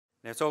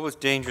Now, it's always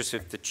dangerous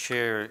if the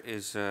chair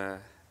is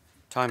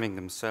timing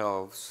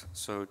themselves,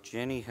 so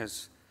Jenny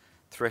has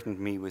threatened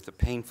me with a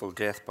painful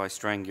death by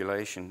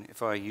strangulation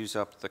if I use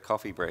up the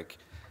coffee break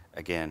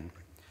again.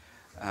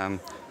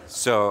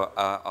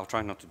 I'll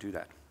try not to do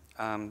that.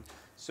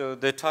 So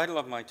the title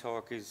of my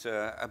talk is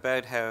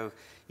about how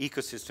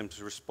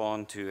ecosystems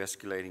respond to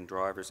escalating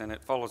drivers, and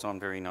it follows on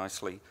very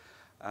nicely,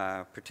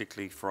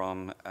 particularly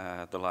from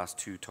the last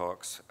two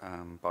talks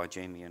by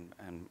Jamie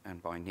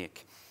and by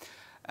Nick.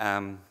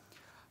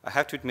 I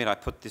have to admit I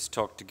put this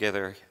talk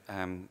together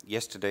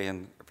yesterday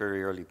and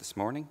very early this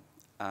morning.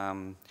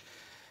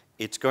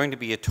 It's going to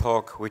be a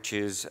talk which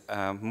is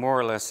more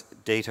or less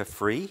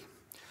data-free,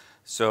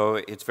 so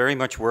it's very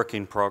much work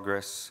in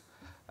progress.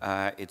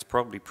 It's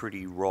probably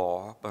pretty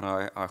raw, but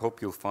I hope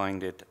you'll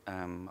find it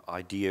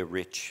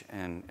idea-rich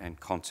and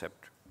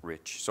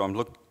concept-rich. So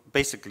I'm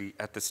basically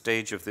at the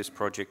stage of this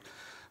project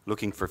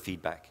looking for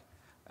feedback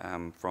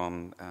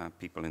from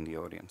people in the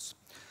audience.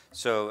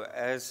 So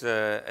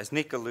as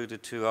Nick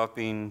alluded to, I've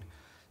been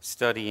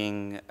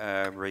studying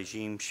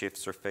regime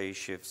shifts or phase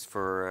shifts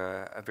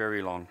for a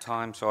very long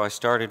time. So I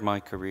started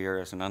my career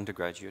as an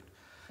undergraduate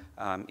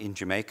in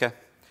Jamaica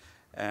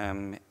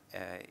in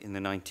the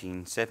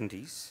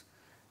 1970s.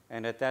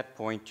 And at that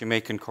point,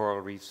 Jamaican coral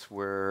reefs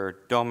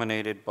were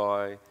dominated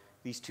by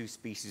these two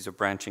species of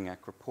branching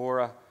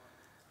acropora,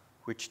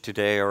 which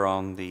today are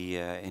on the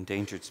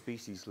endangered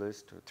species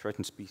list or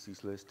threatened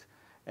species list.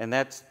 And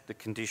that's the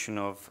condition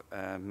of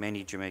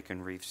many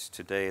Jamaican reefs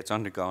today. It's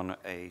undergone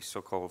a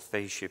so-called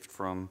phase shift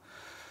from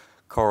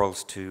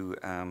corals to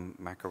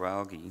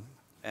macroalgae.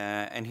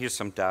 And here's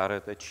some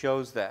data that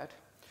shows that.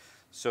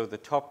 So the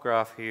top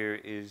graph here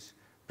is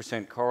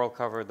percent coral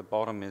cover, the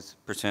bottom is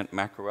percent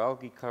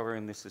macroalgae cover,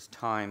 and this is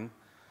time.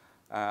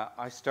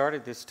 I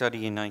started this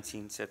study in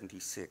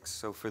 1976.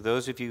 So for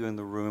those of you in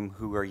the room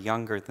who are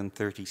younger than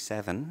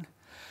 37,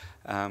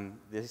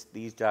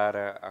 these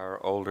data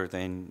are older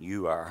than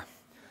you are.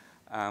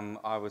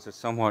 I was a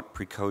somewhat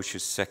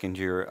precocious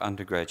second-year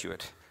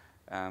undergraduate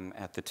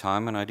at the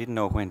time, and I didn't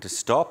know when to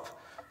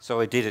stop, so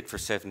I did it for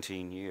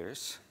 17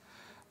 years,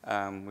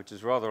 which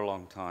is rather a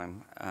long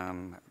time.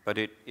 But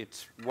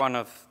it's one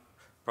of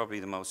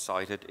probably the most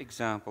cited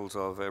examples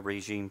of a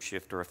regime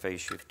shift or a phase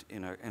shift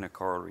in a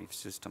coral reef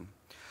system.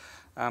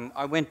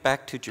 I went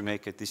back to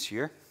Jamaica this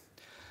year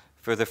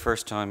for the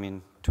first time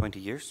in 20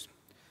 years.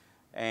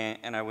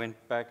 And I went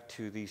back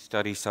to the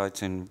study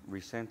sites and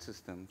recensus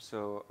them.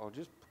 So I'll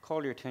just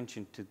call your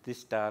attention to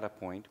this data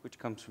point, which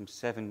comes from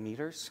 7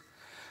 meters.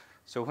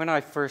 So when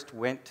I first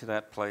went to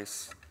that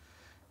place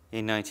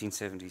in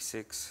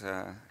 1976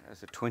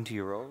 as a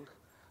 20-year-old,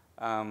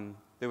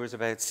 there was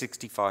about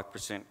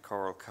 65%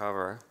 coral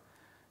cover,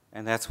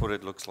 and that's what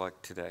it looks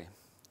like today.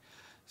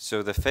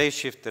 So the phase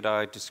shift that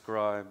I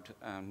described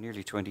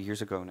nearly 20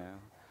 years ago now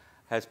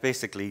has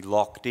basically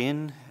locked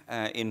in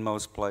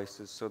most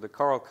places. So the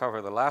coral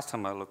cover, the last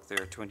time I looked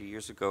there 20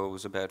 years ago,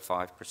 was about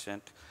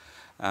 5%.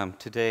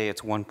 Today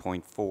it's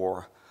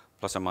 1.4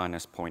 plus or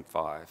minus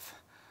 0.5,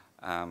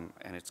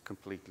 and it's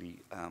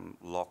completely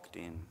locked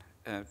in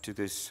to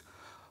this,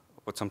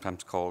 what's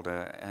sometimes called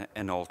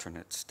an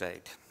alternate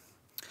state.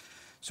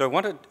 So I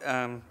want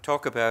to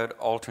talk about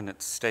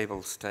alternate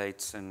stable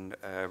states and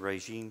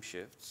regime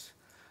shifts.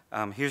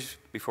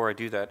 Before I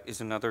do that,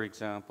 is another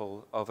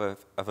example of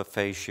a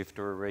phase shift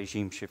or a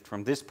regime shift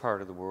from this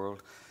part of the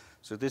world.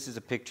 So this is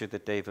a picture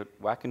that David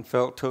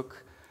Wackenfeld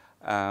took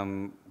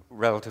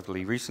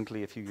relatively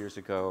recently, a few years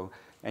ago.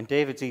 And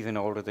David's even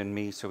older than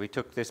me, so he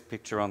took this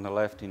picture on the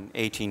left in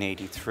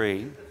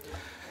 1883.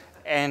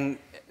 And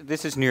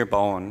this is near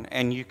Bowen,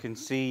 and you can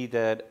see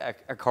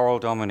that a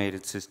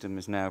coral-dominated system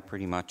is now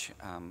pretty much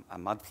a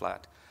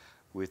mudflat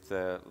with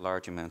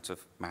large amounts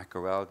of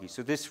macroalgae.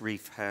 So this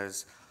reef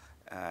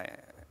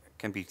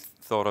can be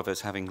thought of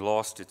as having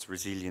lost its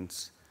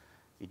resilience.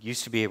 It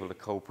used to be able to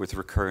cope with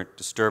recurrent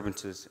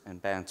disturbances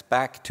and bounce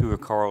back to a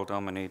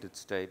coral-dominated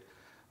state,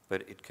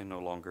 but it can no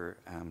longer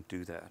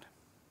do that.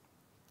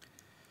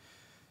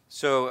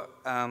 So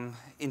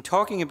in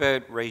talking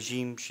about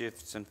regime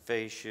shifts and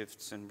phase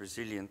shifts and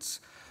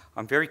resilience,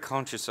 I'm very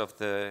conscious of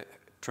the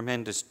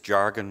tremendous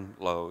jargon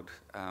load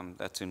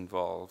that's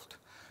involved.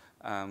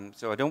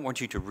 So I don't want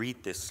you to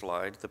read this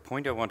slide. The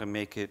point I want to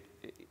make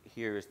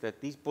here is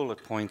that these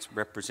bullet points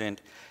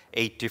represent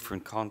 8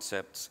 different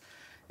concepts.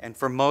 And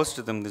for most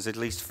of them, there's at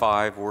least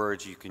 5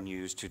 words you can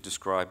use to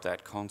describe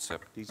that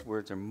concept. These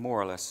words are more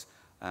or less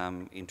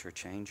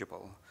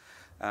interchangeable.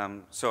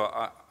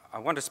 So I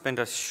want to spend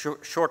a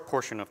short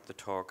portion of the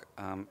talk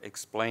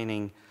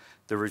explaining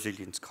the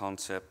resilience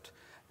concept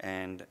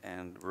and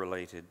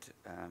related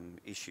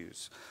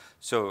issues.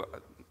 So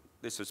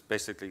this is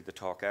basically the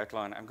talk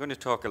outline. I'm going to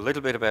talk a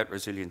little bit about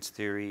resilience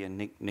theory, and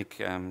Nick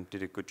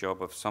did a good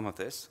job of some of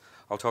this.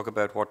 I'll talk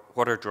about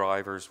what are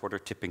drivers, what are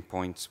tipping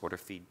points, what are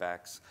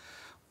feedbacks,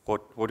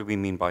 what do we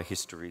mean by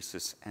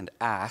hysteresis, and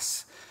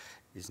AS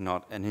is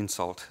not an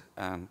insult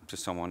to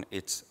someone,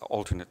 it's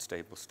alternate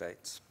stable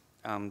states.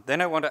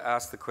 Then I want to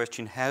ask the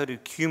question, how do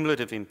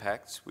cumulative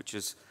impacts, which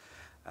is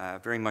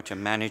very much a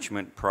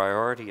management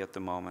priority at the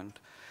moment,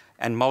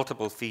 and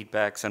multiple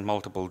feedbacks and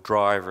multiple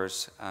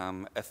drivers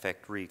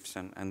affect reefs,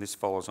 and this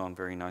follows on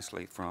very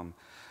nicely from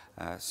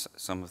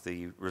some of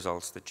the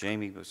results that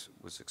Jamie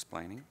was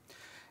explaining.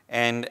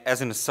 And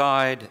as an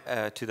aside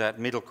to that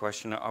middle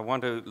question, I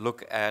want to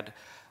look at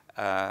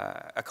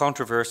a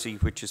controversy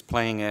which is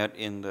playing out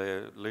in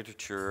the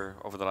literature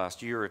over the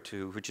last year or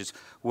two, which is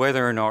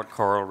whether or not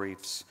coral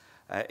reefs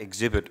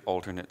exhibit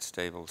alternate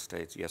stable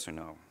states, yes or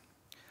no.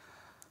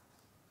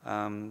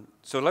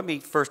 So let me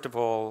first of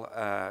all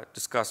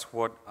discuss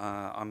what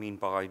I mean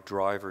by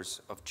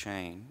drivers of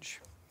change.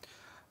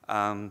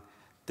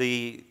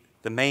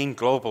 The main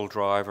global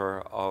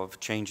driver of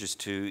changes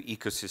to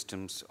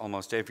ecosystems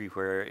almost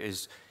everywhere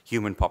is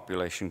human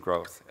population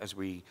growth, as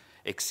we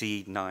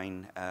exceed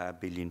 9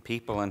 billion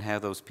people and how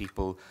those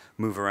people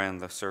move around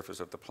the surface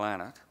of the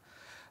planet.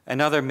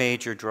 Another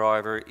major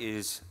driver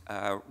is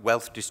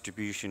wealth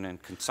distribution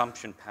and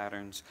consumption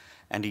patterns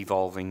and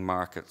evolving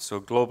markets.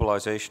 So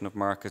globalization of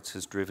markets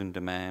has driven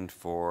demand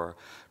for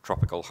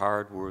tropical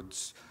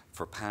hardwoods,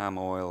 for palm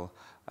oil,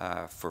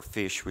 for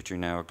fish, which are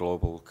now a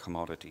global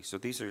commodity. So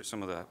these are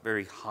some of the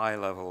very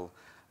high-level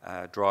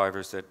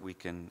drivers that we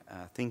can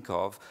think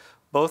of.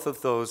 Both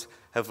of those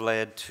have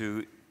led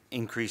to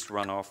increased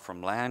runoff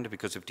from land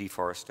because of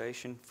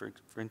deforestation, for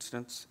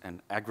instance,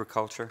 and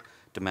agriculture,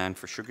 demand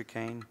for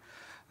sugarcane.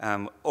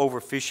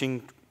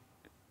 Overfishing,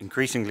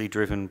 increasingly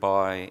driven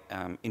by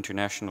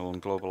international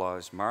and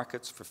globalized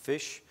markets for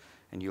fish,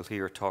 and you'll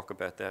hear a talk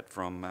about that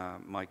from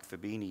Mike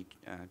Fabini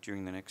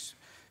during the next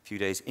few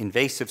days.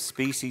 Invasive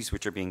species,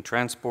 which are being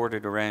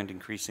transported around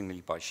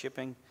increasingly by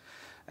shipping,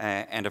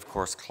 and of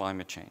course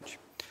climate change.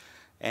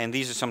 And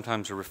these are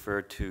sometimes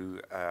referred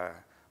to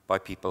by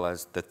people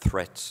as the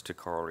threats to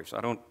coral reefs. I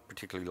don't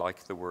particularly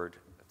like the word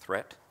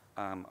threat.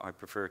 I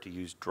prefer to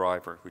use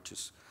driver, which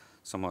is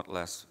somewhat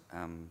less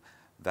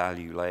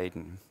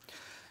value-laden.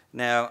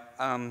 Now,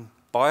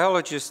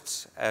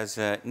 biologists, as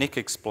Nick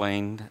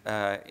explained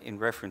in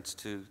reference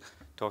to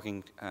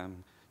talking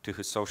to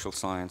his social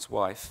science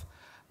wife,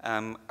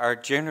 are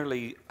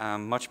generally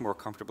much more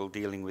comfortable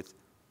dealing with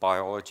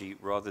biology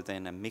rather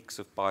than a mix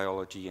of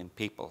biology and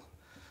people.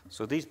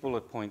 So these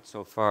bullet points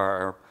so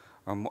far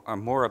are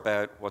more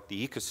about what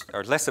the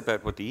are less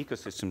about what the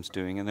ecosystem's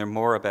doing, and they're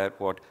more about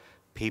what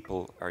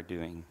people are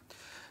doing.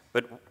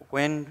 But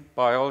when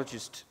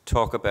biologists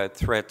talk about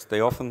threats,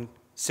 they often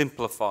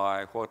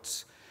simplify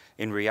what's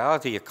in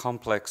reality a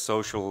complex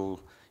social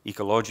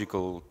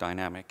ecological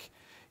dynamic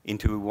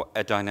into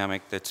a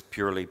dynamic that's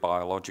purely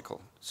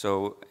biological.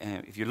 So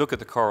if you look at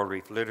the coral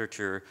reef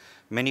literature,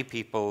 many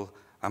people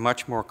are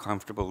much more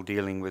comfortable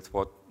dealing with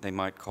what they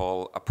might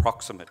call a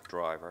proximate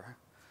driver.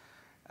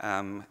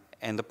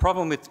 And the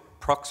problem with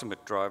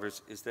proximate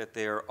drivers is that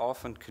they are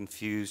often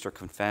confused or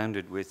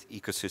confounded with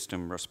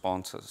ecosystem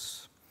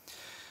responses.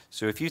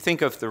 So if you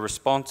think of the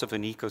response of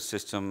an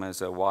ecosystem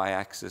as a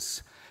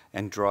y-axis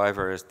and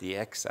driver as the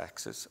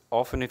x-axis,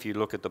 often if you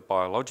look at the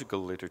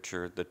biological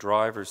literature, the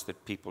drivers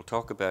that people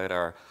talk about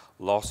are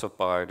loss of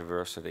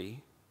biodiversity,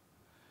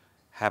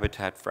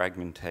 habitat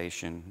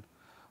fragmentation,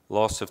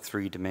 loss of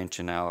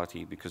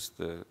three-dimensionality because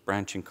the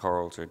branching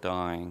corals are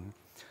dying,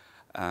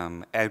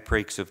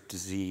 outbreaks of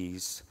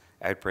disease,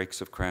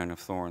 outbreaks of crown of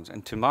thorns.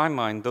 And to my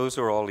mind, those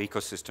are all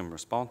ecosystem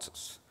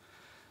responses.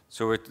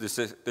 So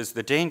there's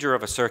the danger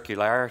of a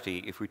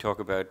circularity if we talk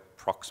about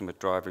proximate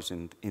drivers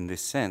in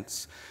this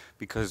sense,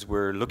 because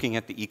we're looking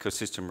at the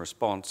ecosystem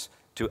response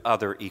to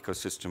other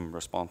ecosystem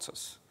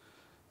responses.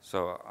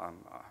 So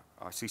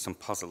I see some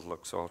puzzled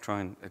looks, so I'll try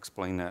and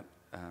explain that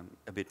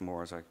a bit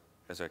more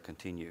as I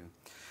continue.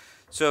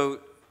 So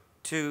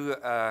to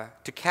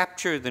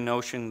capture the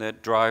notion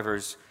that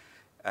drivers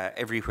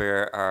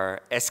everywhere are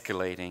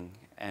escalating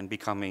and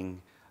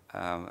becoming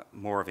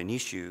more of an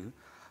issue,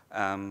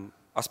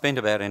 I spent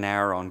about an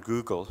hour on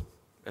Google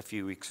a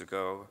few weeks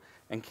ago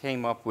and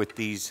came up with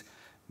these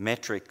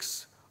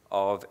metrics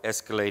of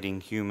escalating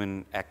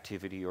human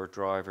activity or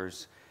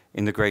drivers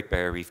in the Great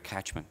Barrier Reef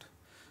catchment.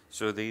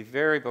 So the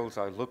variables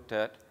I looked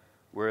at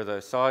were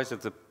the size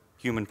of the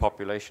human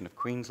population of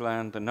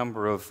Queensland, the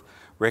number of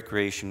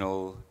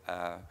recreational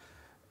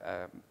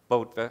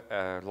boat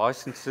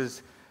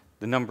licenses,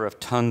 the number of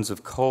tons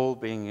of coal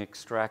being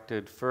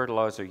extracted,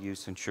 fertilizer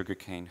use, and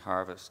sugarcane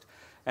harvest.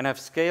 And I've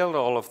scaled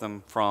all of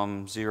them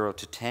from 0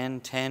 to 10,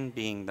 10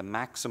 being the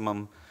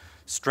maximum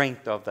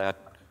strength of that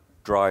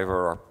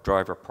driver or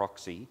driver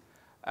proxy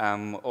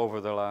over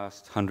the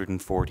last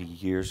 140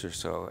 years or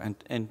so.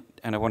 And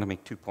I want to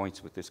make 2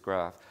 points with this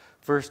graph.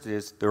 First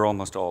is they're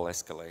almost all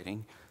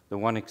escalating. The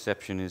one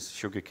exception is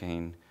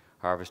sugarcane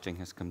harvesting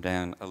has come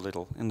down a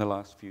little in the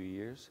last few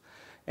years.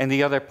 And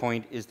the other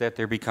point is that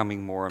they're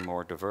becoming more and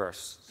more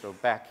diverse. So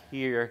back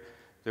here,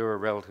 there were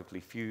relatively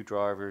few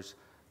drivers.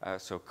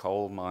 So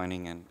coal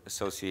mining and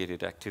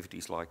associated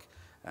activities like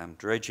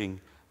dredging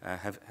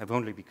have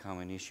only become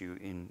an issue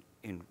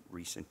in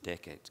recent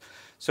decades.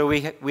 So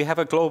we have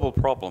a global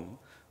problem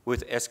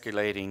with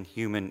escalating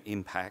human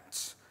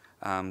impacts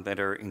that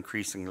are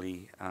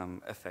increasingly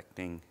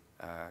affecting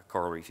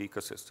coral reef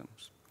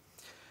ecosystems.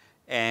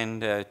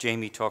 And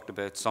Jamie talked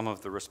about some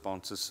of the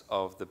responses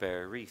of the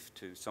Beijer Reef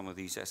to some of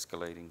these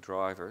escalating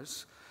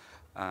drivers.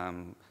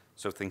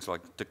 So things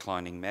like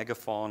declining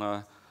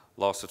megafauna,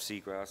 loss of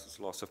seagrasses,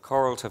 loss of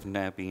corals have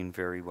now been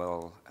very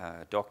well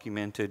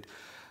documented.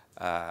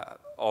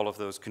 All of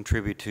those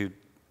contribute to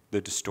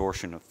the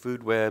distortion of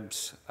food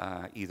webs,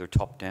 either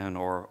top-down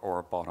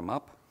or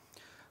bottom-up.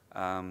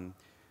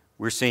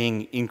 We're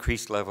seeing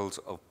increased levels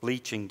of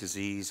bleaching,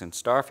 disease, and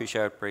starfish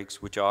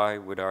outbreaks, which I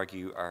would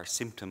argue are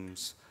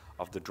symptoms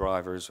of the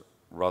drivers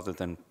rather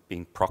than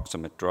being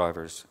proximate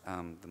drivers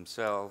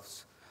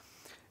themselves.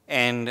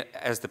 And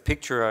as the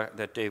picture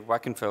that Dave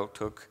Wackenfeld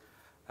took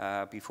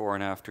before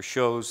and after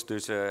shows,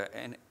 there's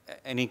an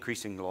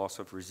increasing loss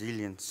of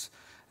resilience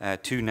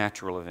to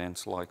natural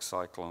events like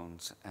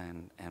cyclones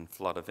and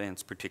flood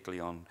events, particularly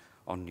on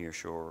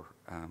nearshore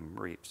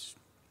reefs.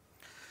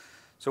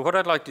 So what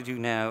I'd like to do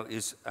now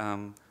is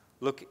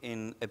look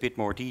in a bit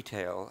more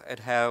detail at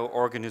how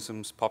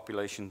organisms,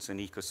 populations, and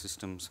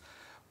ecosystems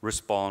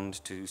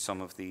respond to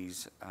some of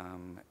these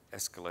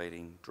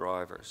escalating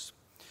drivers.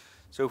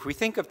 So if we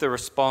think of the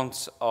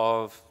response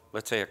of,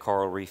 let's say, a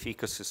coral reef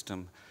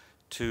ecosystem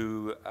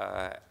to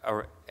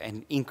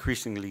an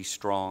increasingly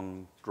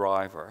strong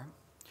driver,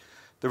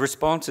 the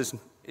response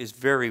is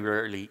very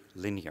rarely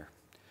linear.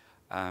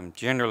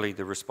 Generally,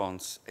 the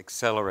response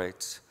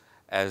accelerates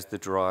as the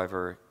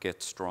driver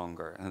gets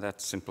stronger, and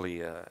that's simply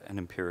an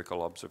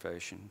empirical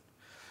observation.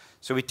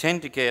 So we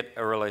tend to get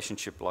a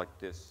relationship like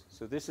this.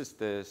 So this is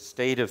the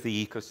state of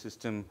the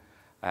ecosystem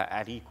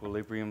at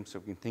equilibrium, so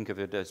we can think of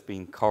it as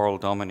being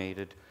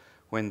coral-dominated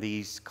when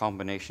these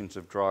combinations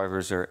of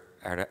drivers are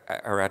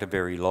at a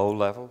very low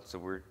level, so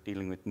we're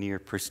dealing with near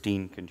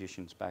pristine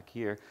conditions back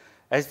here.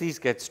 As these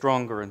get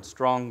stronger and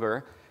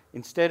stronger,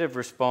 instead of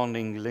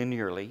responding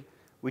linearly,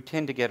 we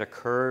tend to get a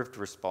curved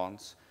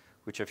response,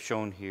 which I've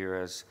shown here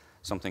as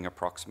something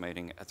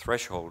approximating a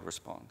threshold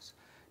response.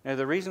 Now,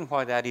 the reason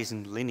why that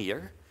isn't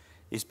linear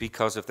is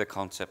because of the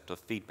concept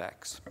of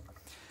feedbacks.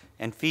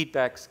 And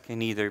feedbacks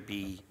can either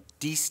be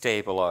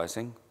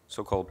destabilizing,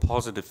 so-called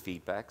positive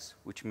feedbacks,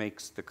 which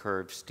makes the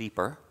curve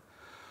steeper,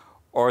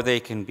 or they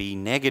can be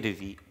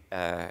negative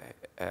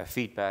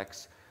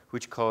feedbacks,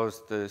 which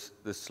cause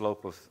the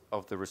slope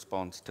of the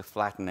response to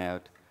flatten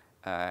out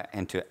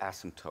and to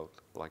asymptote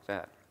like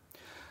that.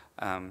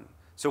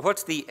 So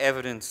what's the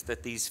evidence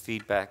that these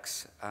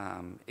feedbacks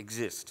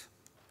exist?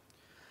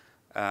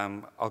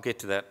 I'll get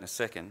to that in a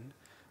second.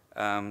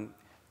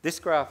 This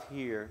graph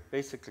here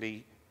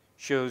basically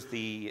shows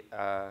the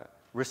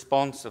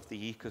response of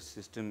the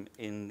ecosystem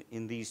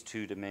in these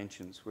two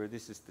dimensions, where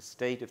this is the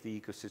state of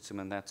the ecosystem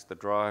and that's the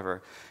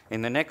driver.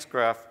 In the next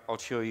graph, I'll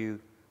show you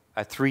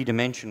a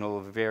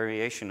three-dimensional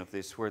variation of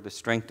this, where the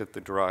strength of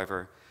the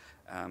driver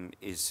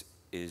is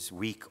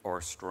weak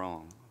or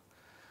strong.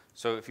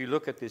 So if you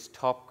look at this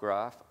top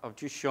graph, I've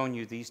just shown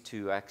you these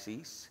two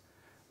axes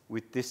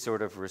with this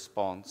sort of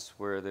response,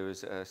 where there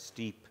is a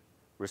steep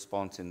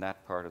response in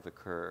that part of the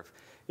curve.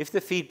 If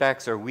the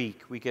feedbacks are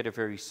weak, we get a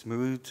very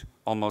smooth,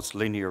 almost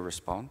linear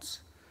response.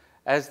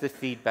 As the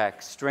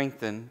feedbacks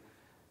strengthen,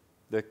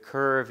 the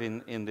curve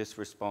in this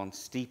response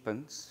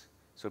steepens,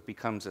 so it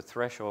becomes a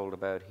threshold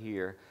about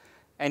here.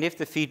 And if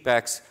the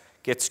feedbacks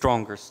get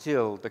stronger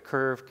still, the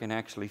curve can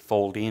actually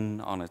fold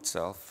in on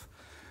itself,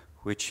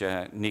 which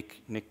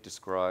Nick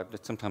described.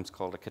 It's sometimes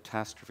called a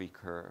catastrophe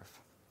curve.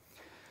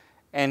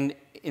 And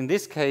in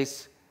this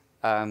case,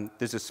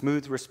 there's a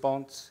smooth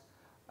response,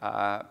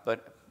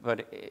 but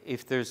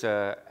if there's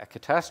a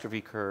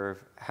catastrophe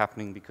curve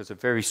happening because of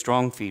very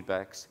strong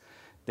feedbacks,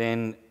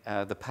 then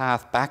the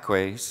path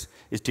backways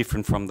is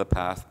different from the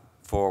path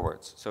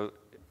forwards. So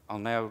I'll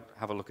now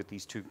have a look at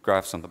these two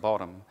graphs on the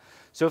bottom.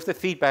 So if the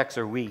feedbacks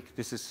are weak,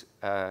 this is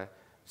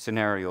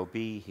scenario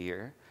B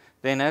here,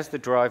 then as the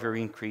driver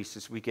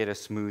increases, we get a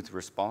smooth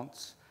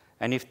response.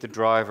 And if the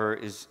driver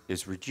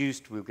is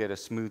reduced, we'll get a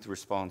smooth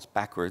response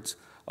backwards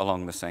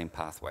along the same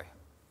pathway.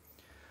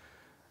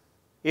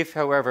 If,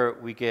 however,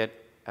 we get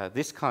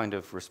this kind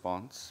of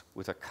response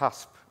with a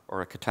cusp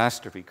or a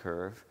catastrophe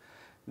curve,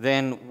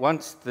 then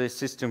once the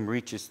system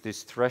reaches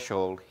this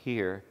threshold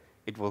here,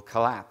 it will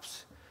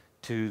collapse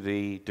to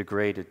the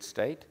degraded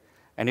state.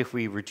 And if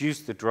we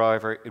reduce the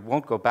driver, it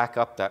won't go back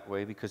up that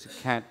way because it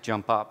can't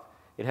jump up.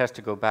 It has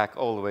to go back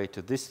all the way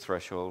to this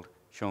threshold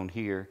shown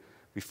here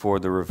before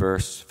the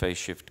reverse phase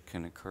shift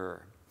can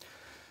occur.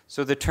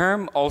 So the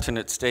term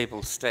alternate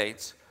stable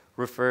states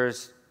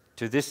refers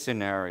to this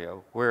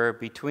scenario where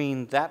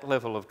between that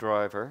level of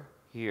driver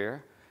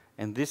here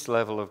and this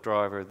level of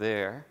driver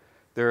there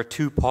are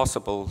two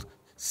possible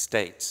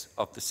states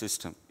of the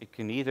system. It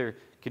can either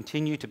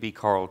continue to be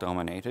coral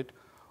dominated,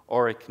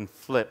 or it can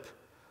flip,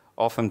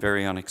 often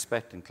very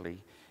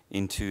unexpectedly,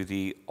 into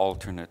the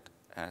alternate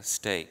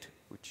state,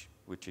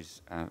 which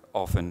is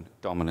often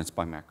dominance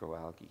by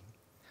macroalgae.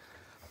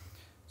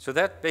 So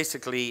that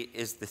basically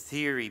is the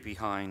theory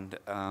behind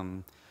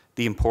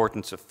the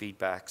importance of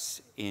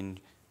feedbacks in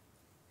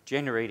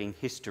generating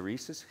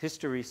hysteresis.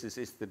 Hysteresis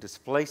is the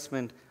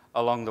displacement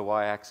along the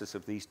y-axis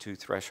of these two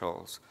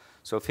thresholds.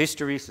 So if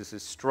hysteresis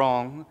is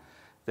strong,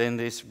 then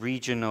this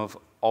region of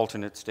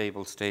alternate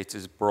stable states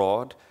is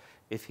broad.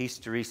 If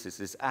hysteresis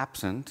is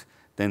absent,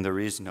 then there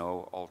is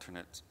no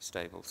alternate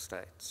stable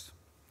states.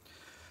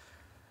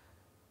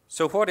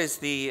 So what is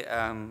the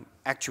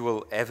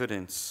actual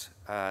evidence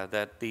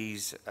that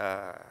these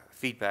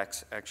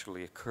feedbacks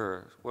actually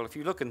occur? Well, if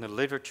you look in the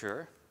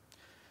literature,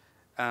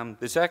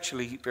 there's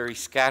actually very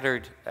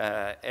scattered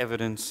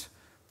evidence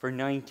for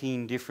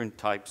 19 different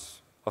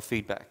types of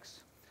feedbacks.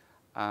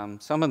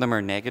 Some of them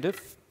are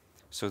negative,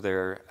 so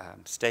they're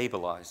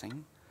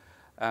stabilizing.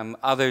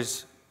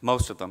 Others,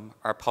 most of them,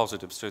 are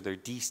positive, so they're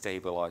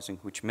destabilizing,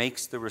 which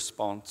makes the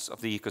response of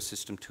the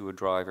ecosystem to a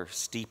driver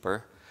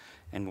steeper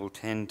and will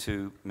tend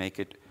to make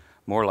it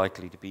more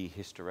likely to be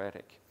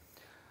hysteretic.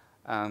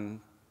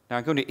 Now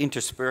I'm going to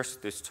intersperse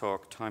this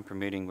talk, time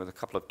permitting, with a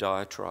couple of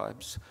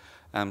diatribes.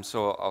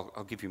 So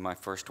I'll give you my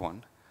first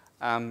one.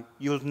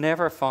 You'll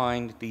never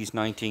find these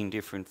 19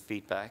 different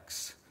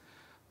feedbacks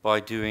by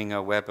doing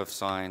a Web of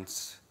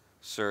Science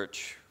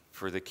search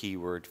for the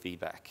keyword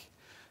feedback,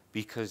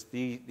 because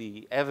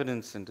the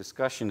evidence and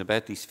discussion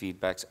about these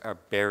feedbacks are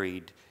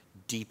buried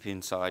deep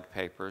inside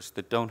papers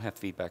that don't have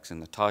feedbacks in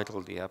the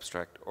title, the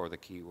abstract, or the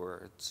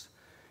keywords.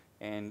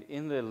 And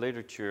in the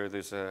literature,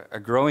 there's a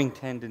growing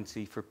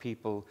tendency for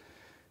people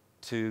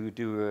to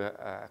do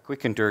a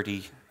quick and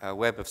dirty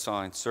Web of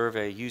Science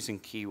survey using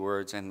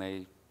keywords, and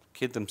they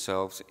kid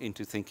themselves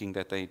into thinking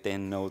that they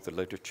then know the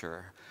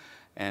literature.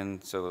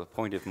 And so the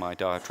point of my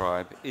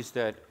diatribe is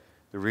that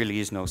there really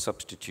is no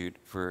substitute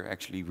for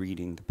actually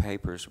reading the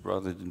papers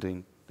rather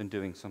than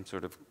doing some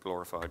sort of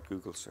glorified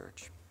Google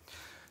search.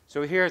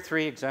 So here are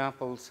three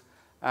examples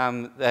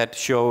that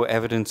show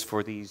evidence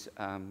for these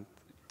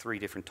three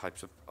different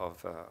types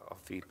of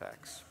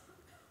feedbacks.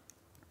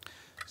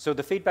 So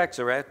the feedbacks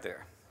are out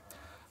there.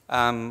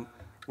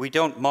 We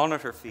don't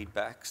monitor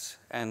feedbacks,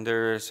 and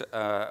there's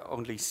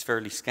only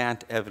fairly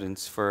scant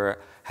evidence for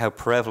how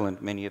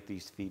prevalent many of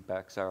these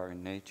feedbacks are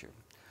in nature.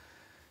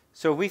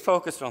 So we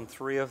focused on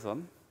three of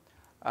them.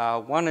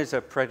 One is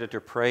a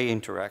predator-prey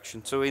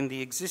interaction. So in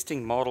the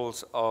existing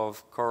models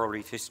of coral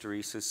reef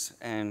hysteresis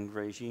and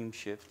regime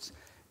shifts,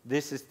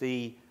 this is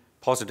the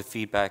positive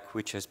feedback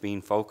which has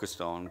been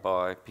focused on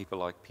by people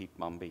like Pete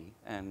Mumby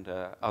and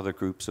other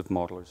groups of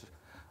modelers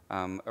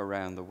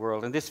around the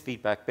world. And this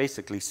feedback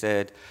basically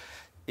said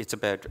it's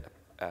about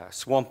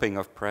swamping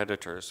of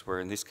predators, where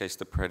in this case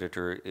the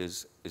predator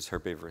is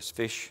herbivorous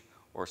fish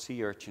or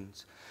sea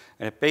urchins.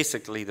 And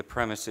basically the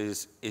premise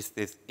is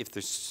that if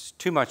there's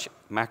too much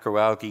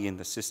macroalgae in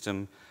the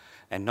system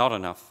and not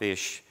enough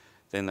fish,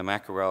 then the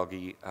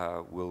macroalgae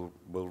will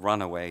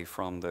run away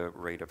from the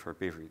rate of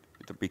herbivory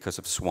because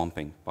of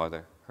swamping by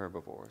the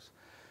herbivores.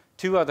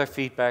 Two other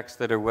feedbacks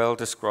that are well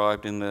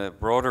described in the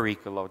broader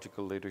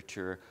ecological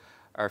literature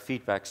are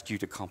feedbacks due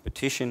to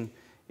competition.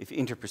 If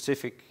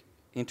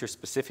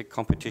interspecific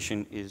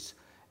competition is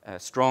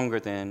stronger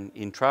than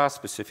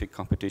intraspecific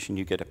competition,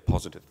 you get a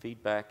positive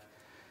feedback.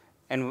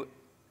 And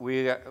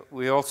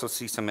we also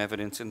see some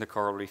evidence in the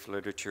coral reef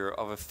literature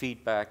of a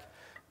feedback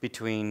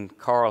between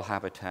coral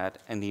habitat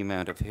and the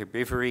amount of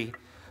herbivory.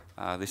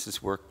 This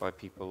is work by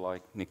people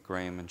like Nick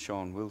Graham and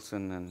Sean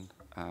Wilson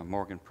and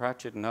Morgan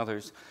Pratchett and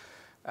others,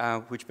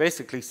 which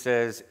basically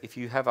says if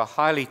you have a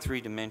highly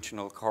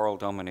three-dimensional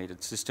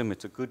coral-dominated system,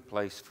 it's a good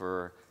place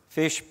for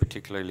fish,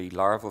 particularly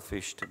larval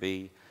fish, to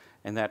be,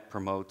 and that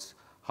promotes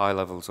high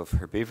levels of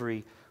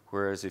herbivory,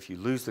 whereas if you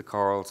lose the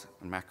corals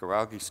and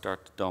macroalgae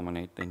start to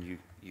dominate, then you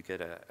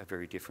get a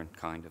very different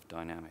kind of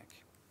dynamic.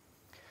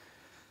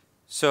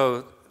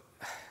 So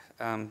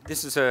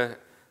this is a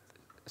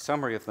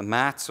summary of the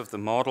maths of the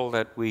model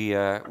that we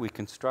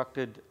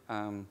constructed.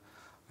 I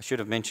should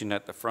have mentioned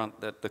at the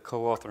front that the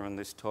co-author on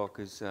this talk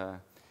is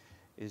a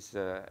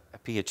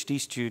PhD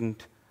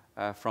student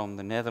from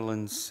the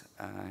Netherlands,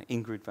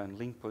 Ingrid van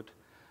Linkput.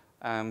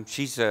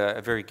 She's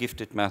a very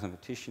gifted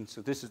mathematician,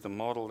 so this is the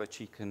model that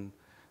she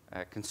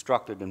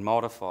constructed and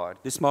modified.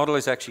 This model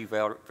is actually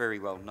very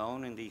well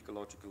known in the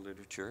ecological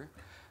literature.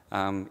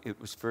 It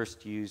was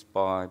first used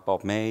by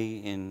Bob May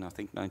in, I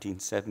think,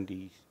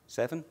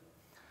 1977.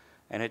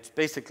 And it's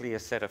basically a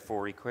set of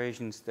four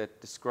equations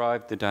that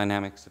describe the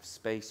dynamics of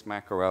space,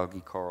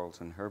 macroalgae,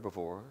 corals, and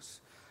herbivores.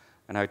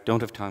 And I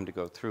don't have time to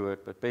go through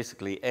it, but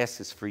basically S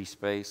is free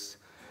space,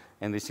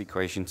 and this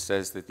equation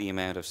says that the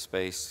amount of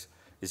space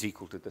is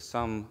equal to the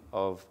sum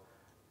of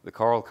the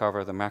coral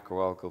cover, the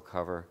macroalgal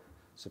cover,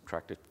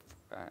 subtracted,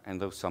 and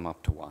those sum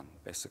up to 1,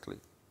 basically,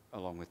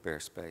 along with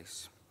bare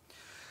space.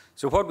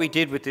 So what we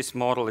did with this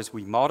model is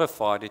we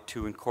modified it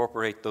to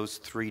incorporate those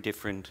three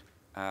different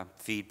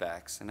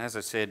feedbacks. And as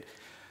I said,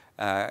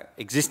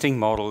 existing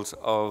models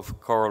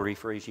of coral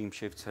reef regime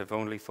shifts have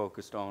only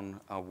focused on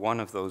one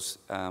of those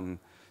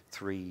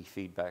three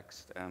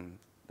feedbacks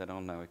that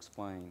I'll now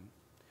explain.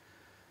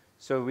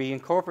 So we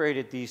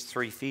incorporated these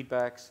three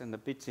feedbacks, and the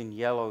bits in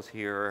yellows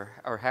here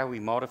are how we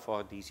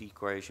modified these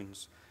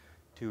equations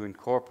to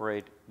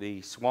incorporate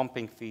the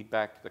swamping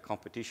feedback, the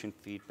competition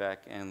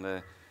feedback, and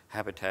the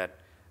habitat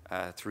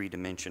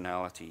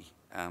three-dimensionality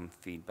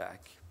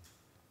feedback.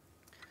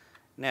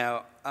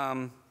 Now,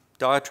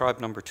 diatribe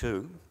number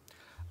 2.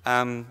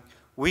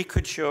 We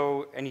could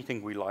show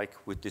anything we like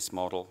with this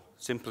model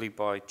simply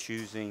by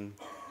choosing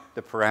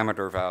the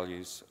parameter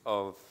values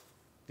of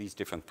these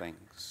different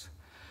things.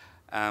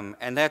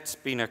 And that's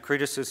been a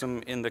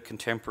criticism in the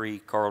contemporary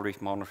coral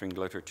reef monitoring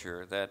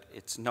literature, that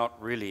it's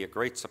not really a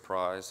great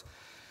surprise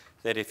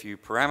that if you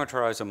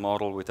parameterize a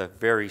model with a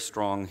very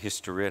strong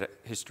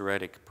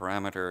hysteretic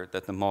parameter,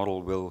 that the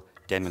model will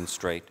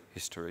demonstrate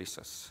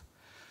hysteresis.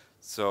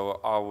 So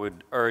I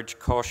would urge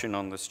caution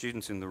on the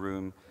students in the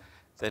room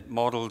that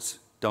models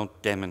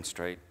don't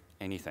demonstrate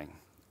anything.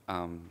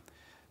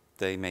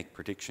 They make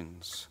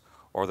predictions,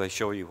 or they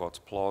show you what's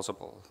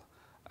plausible.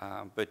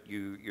 But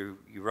you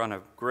run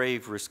a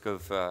grave risk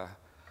of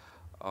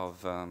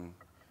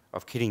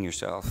kidding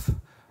yourself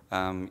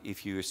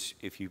if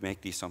you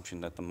make the assumption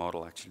that the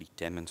model actually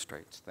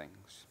demonstrates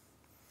things.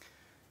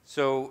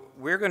 So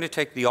we're going to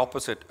take the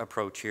opposite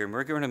approach here, and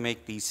we're going to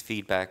make these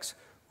feedbacks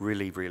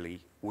really,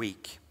 really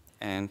weak.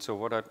 And so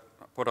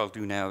what I'll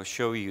do now is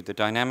show you the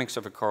dynamics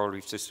of a coral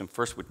reef system,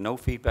 first with no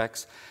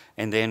feedbacks,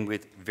 and then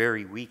with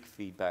very weak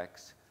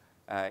feedbacks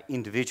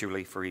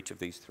individually for each of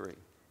these three.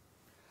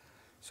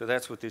 So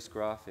that's what this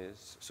graph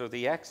is. So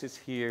the axis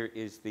here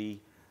is the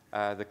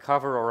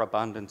cover or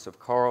abundance of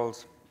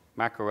corals,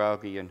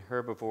 macroalgae, and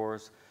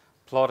herbivores,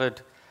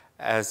 plotted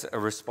as a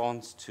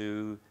response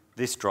to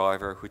this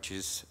driver, which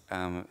is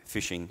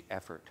fishing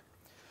effort.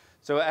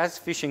 So as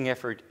fishing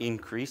effort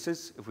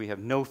increases, if we have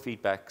no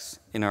feedbacks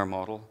in our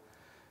model,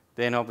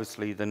 then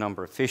obviously the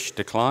number of fish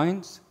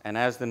declines. And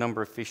as the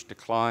number of fish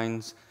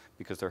declines,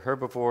 because they're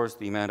herbivores,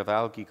 the amount of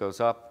algae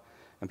goes up.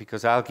 And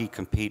because algae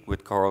compete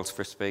with corals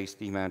for space,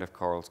 the amount of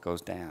corals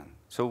goes down.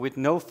 So with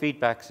no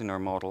feedbacks in our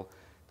model,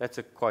 that's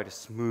quite a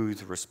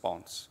smooth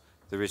response.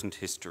 There isn't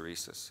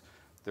hysteresis.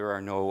 There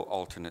are no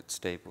alternate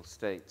stable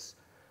states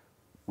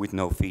with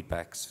no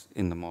feedbacks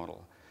in the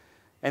model.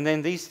 And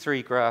then these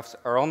three graphs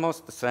are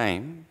almost the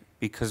same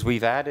because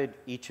we've added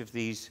each of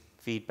these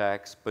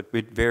feedbacks, but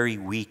with very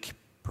weak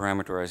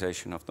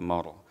parameterization of the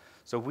model.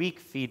 So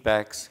weak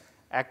feedbacks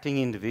acting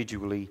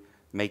individually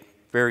make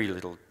very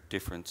little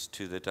difference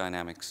to the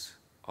dynamics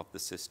of the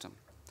system.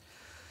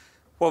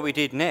 What we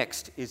did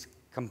next is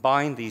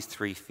combine these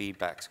three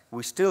feedbacks.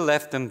 We still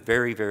left them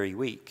very, very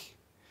weak.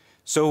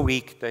 So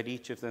weak that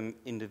each of them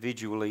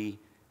individually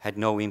had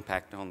no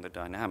impact on the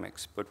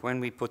dynamics. But when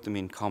we put them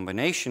in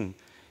combination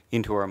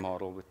into our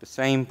model with the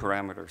same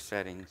parameter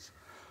settings,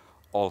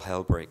 all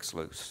hell breaks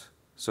loose.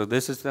 So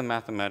this is the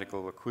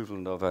mathematical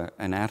equivalent of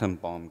an atom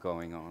bomb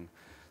going on.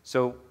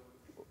 So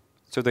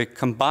the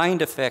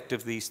combined effect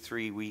of these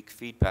three weak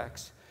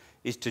feedbacks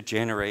is to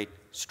generate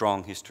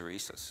strong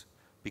hysteresis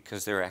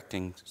because they're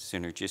acting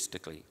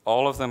synergistically.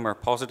 All of them are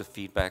positive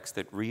feedbacks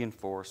that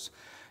reinforce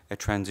a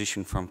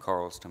transition from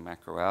corals to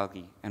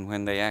macroalgae. And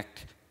when they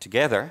act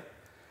together,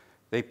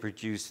 they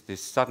produce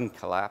this sudden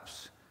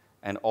collapse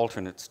and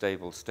alternate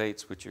stable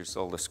states, which is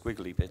all the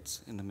squiggly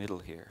bits in the middle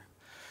here.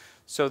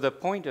 So the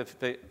point of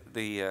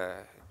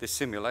the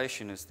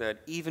simulation is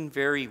that even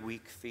very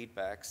weak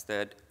feedbacks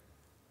that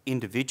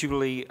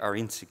individually are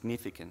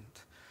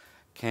insignificant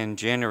can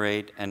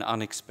generate an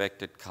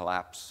unexpected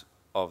collapse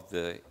of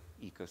the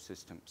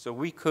ecosystem. So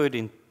we could,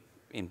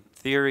 in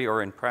theory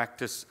or in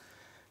practice,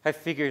 have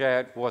figured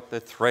out what the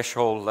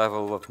threshold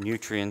level of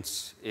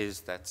nutrients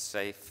is that's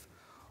safe,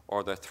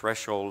 or the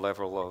threshold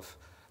level of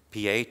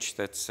pH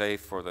that's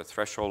safe, or the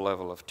threshold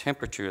level of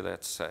temperature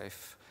that's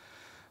safe.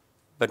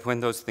 But when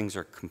those things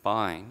are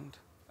combined,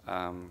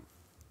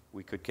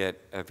 we could get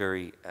a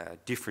very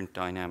different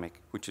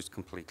dynamic, which is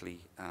completely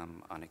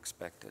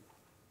unexpected.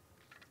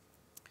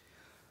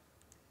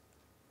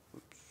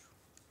 Oops.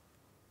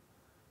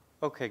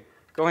 Okay,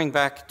 going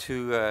back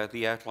to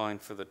the outline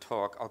for the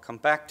talk, I'll come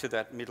back to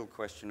that middle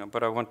question,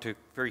 but I want to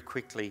very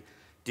quickly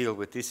deal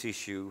with this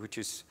issue, which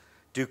is,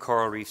 do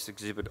coral reefs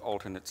exhibit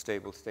alternate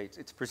stable states?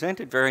 It's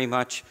presented very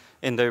much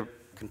in the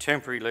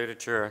contemporary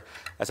literature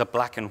as a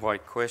black and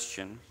white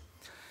question.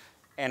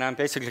 And I'm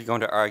basically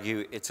going to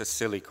argue it's a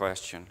silly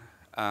question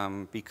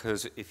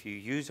because if you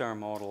use our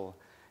model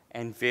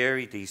and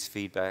vary these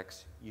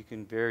feedbacks, you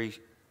can very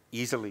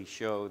easily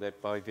show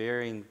that by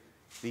varying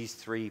these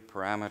three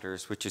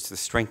parameters, which is the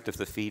strength of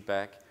the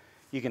feedback,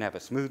 you can have a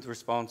smooth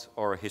response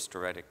or a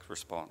hysteretic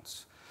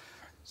response.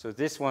 So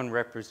this one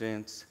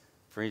represents,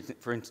 for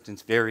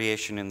instance,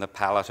 variation in the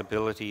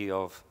palatability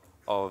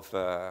of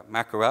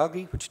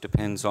macroalgae, which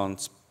depends on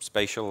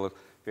spatial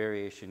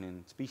variation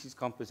in species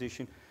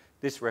composition.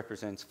 This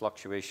represents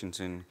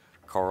fluctuations in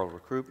coral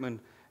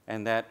recruitment,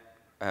 and that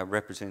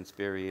represents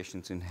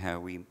variations in how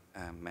we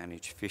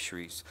manage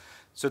fisheries.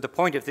 So the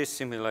point of this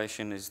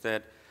simulation is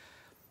that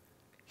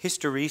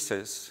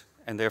hysteresis,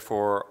 and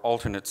therefore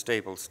alternate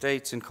stable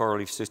states in coral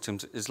reef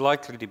systems, is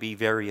likely to be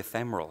very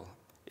ephemeral.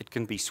 It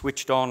can be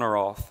switched on or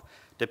off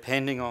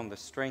depending on the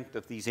strength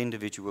of these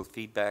individual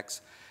feedbacks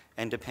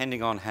and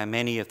depending on how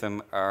many of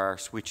them are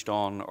switched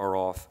on or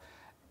off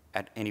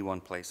at any one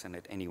place and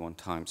at any one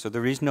time. So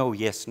there is no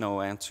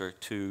yes-no answer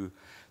to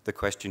the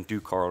question,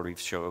 do coral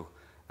reefs show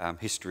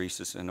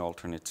hysteresis in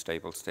alternate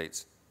stable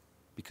states?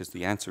 Because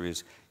the answer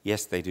is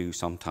yes, they do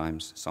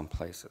sometimes, some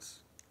places.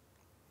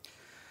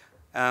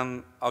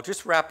 I'll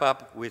just wrap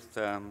up with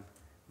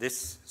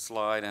this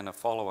slide and a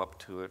follow-up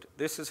to it.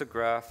 This is a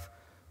graph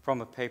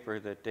from a paper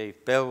that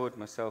Dave Bellwood,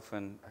 myself,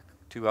 and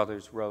 2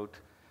 others wrote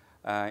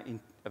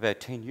about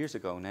 10 years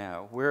ago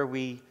now, where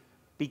we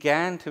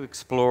began to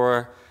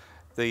explore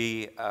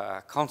the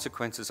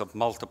consequences of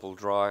multiple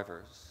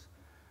drivers.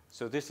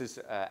 So this is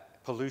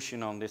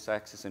pollution on this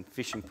axis and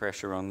fishing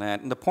pressure on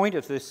that. And the point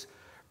of this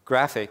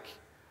graphic,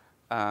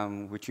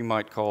 which you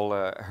might call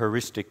a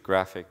heuristic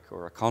graphic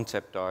or a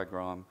concept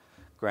diagram,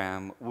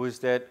 was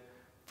that,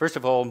 first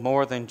of all,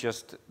 more than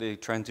just the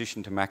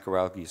transition to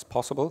macroalgae is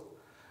possible.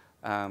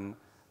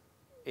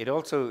 It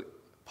also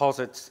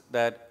posits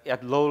that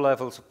at low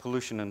levels of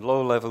pollution and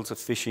low levels of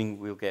fishing,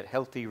 we'll get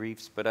healthy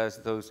reefs, but as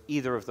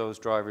either of those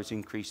drivers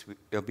increase,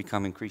 they'll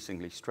become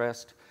increasingly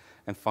stressed,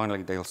 and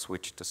finally they'll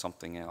switch to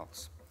something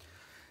else.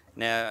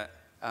 Now,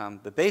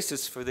 the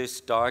basis for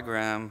this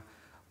diagram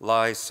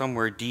lies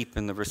somewhere deep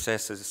in the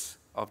recesses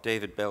of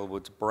David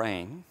Bellwood's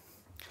brain,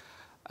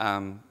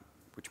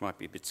 which might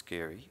be a bit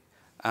scary.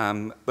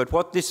 But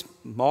what this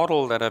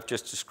model that I've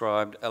just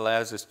described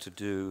allows us to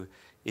do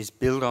is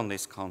build on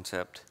this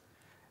concept,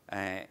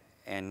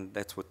 and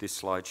that's what this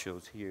slide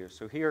shows here.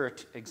 So here are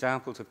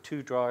examples of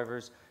 2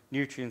 drivers,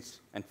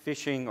 nutrients and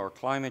fishing, or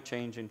climate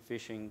change and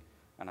fishing,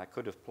 and I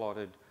could have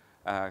plotted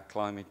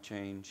climate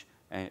change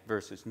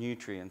versus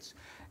nutrients.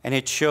 And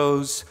it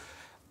shows,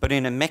 but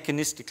in a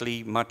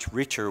mechanistically much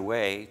richer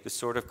way, the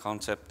sort of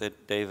concept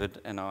that David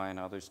and I and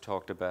others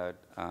talked about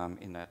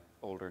in that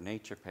older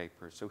Nature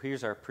paper. So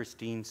here's our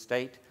pristine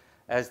state.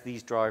 As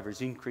these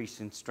drivers increase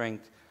in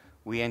strength,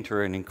 we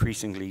enter an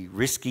increasingly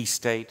risky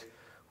state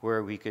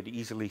where we could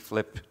easily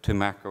flip to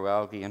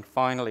macroalgae. And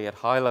finally, at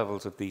high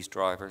levels of these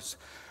drivers,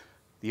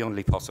 the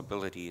only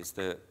possibility is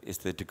the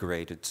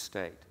degraded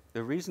state.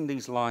 The reason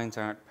these lines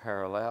aren't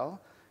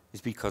parallel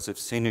is because of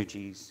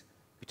synergies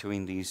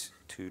between these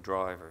 2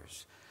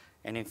 drivers.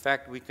 And in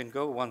fact, we can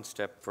go one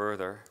step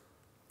further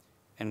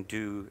and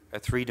do a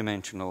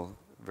 3-dimensional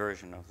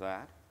version of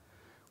that,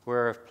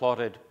 where I've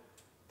plotted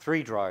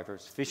 3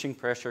 drivers: fishing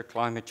pressure,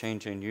 climate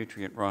change, and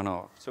nutrient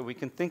runoff. So we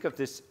can think of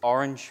this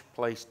orange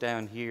place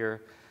down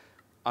here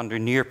under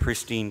near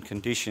pristine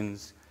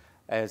conditions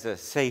as a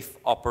safe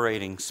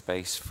operating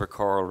space for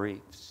coral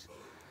reefs.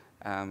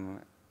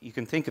 You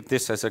can think of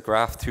this as a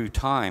graph through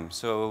time.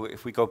 So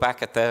if we go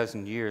back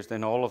 1,000 years,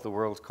 then all of the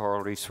world's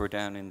coral reefs were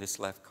down in this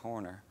left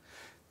corner.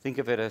 Think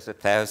of it as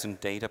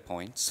 1,000 data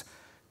points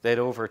that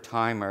over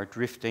time are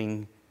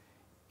drifting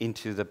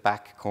into the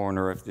back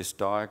corner of this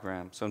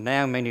diagram. So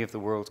now many of the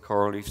world's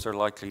coral reefs are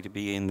likely to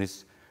be in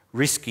this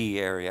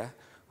risky area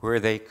where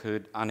they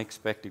could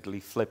unexpectedly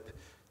flip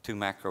to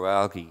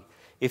macroalgae.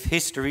 If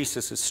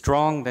hysteresis is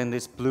strong, then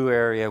this blue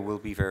area will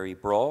be very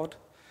broad.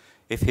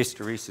 If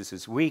hysteresis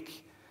is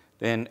weak,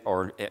 then,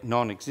 or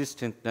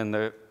non-existent, then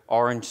the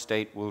orange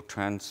state will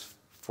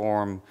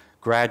transform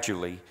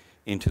gradually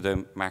into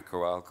the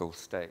macroalgal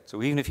state.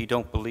 So even if you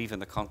don't believe in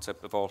the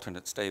concept of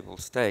alternate stable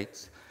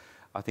states,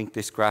 I think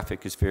this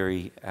graphic is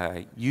very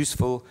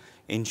useful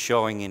in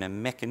showing in a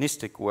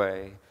mechanistic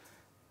way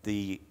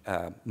the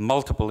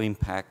multiple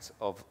impacts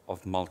of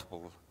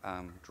multiple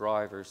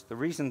drivers. The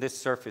reason this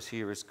surface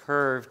here is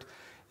curved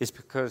is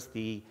because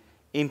the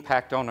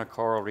impact on a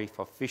coral reef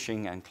of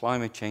fishing and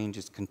climate change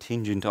is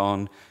contingent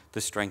on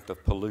the strength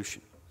of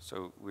pollution.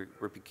 So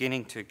we're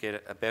beginning to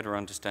get a better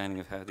understanding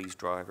of how these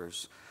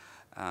drivers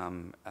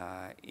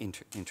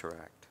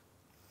interact.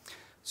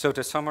 So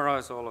to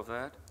summarize all of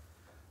that,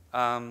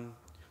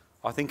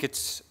 I think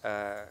it's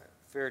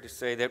fair to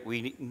say that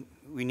we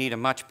need a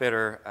much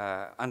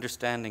better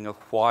understanding of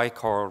why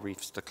coral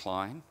reefs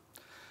decline,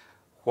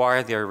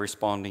 why they're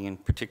responding in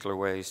particular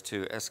ways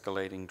to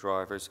escalating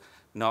drivers,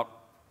 not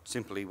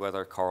simply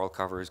whether coral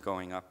cover is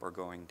going up or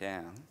going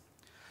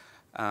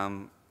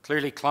down.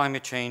 Clearly,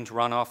 climate change,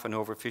 runoff, and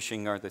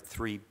overfishing are the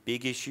 3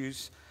 big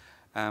issues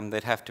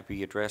that have to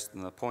be addressed,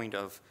 and the point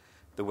of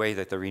the way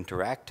that they're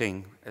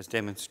interacting, as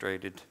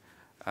demonstrated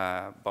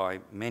by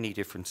many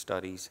different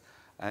studies,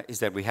 is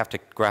that we have to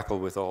grapple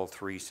with all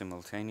 3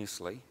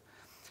 simultaneously.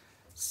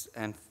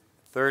 And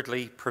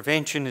thirdly,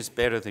 prevention is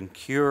better than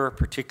cure,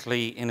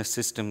 particularly in a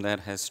system that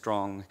has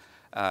strong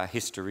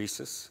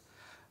hysteresis.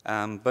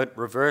 But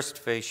reversed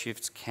phase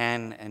shifts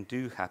can and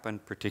do happen,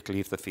 particularly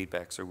if the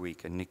feedbacks are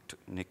weak, and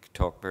Nick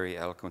talked very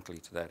eloquently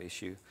to that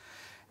issue.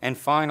 And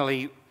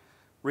finally,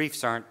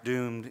 reefs aren't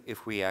doomed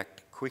if we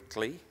act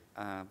quickly,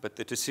 but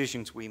the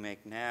decisions we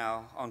make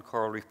now on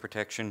coral reef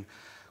protection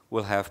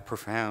will have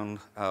profound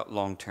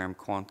long-term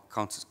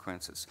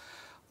consequences.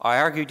 I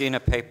argued in a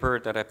paper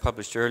that I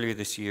published earlier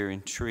this year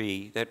in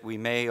Tree that we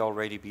may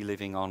already be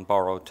living on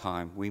borrowed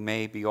time. We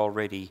may be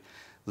already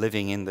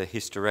living in the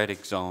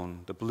hysteretic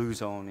zone, the blue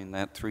zone in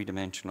that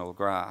 3-dimensional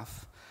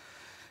graph.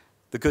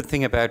 The good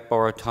thing about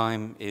borrowed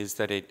time is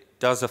that it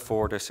does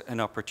afford us an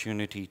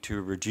opportunity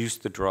to reduce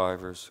the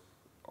drivers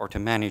or to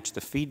manage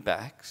the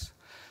feedbacks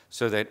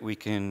so that we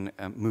can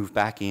move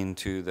back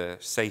into the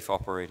safe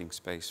operating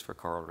space for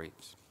coral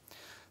reefs.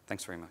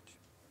 Thanks very much.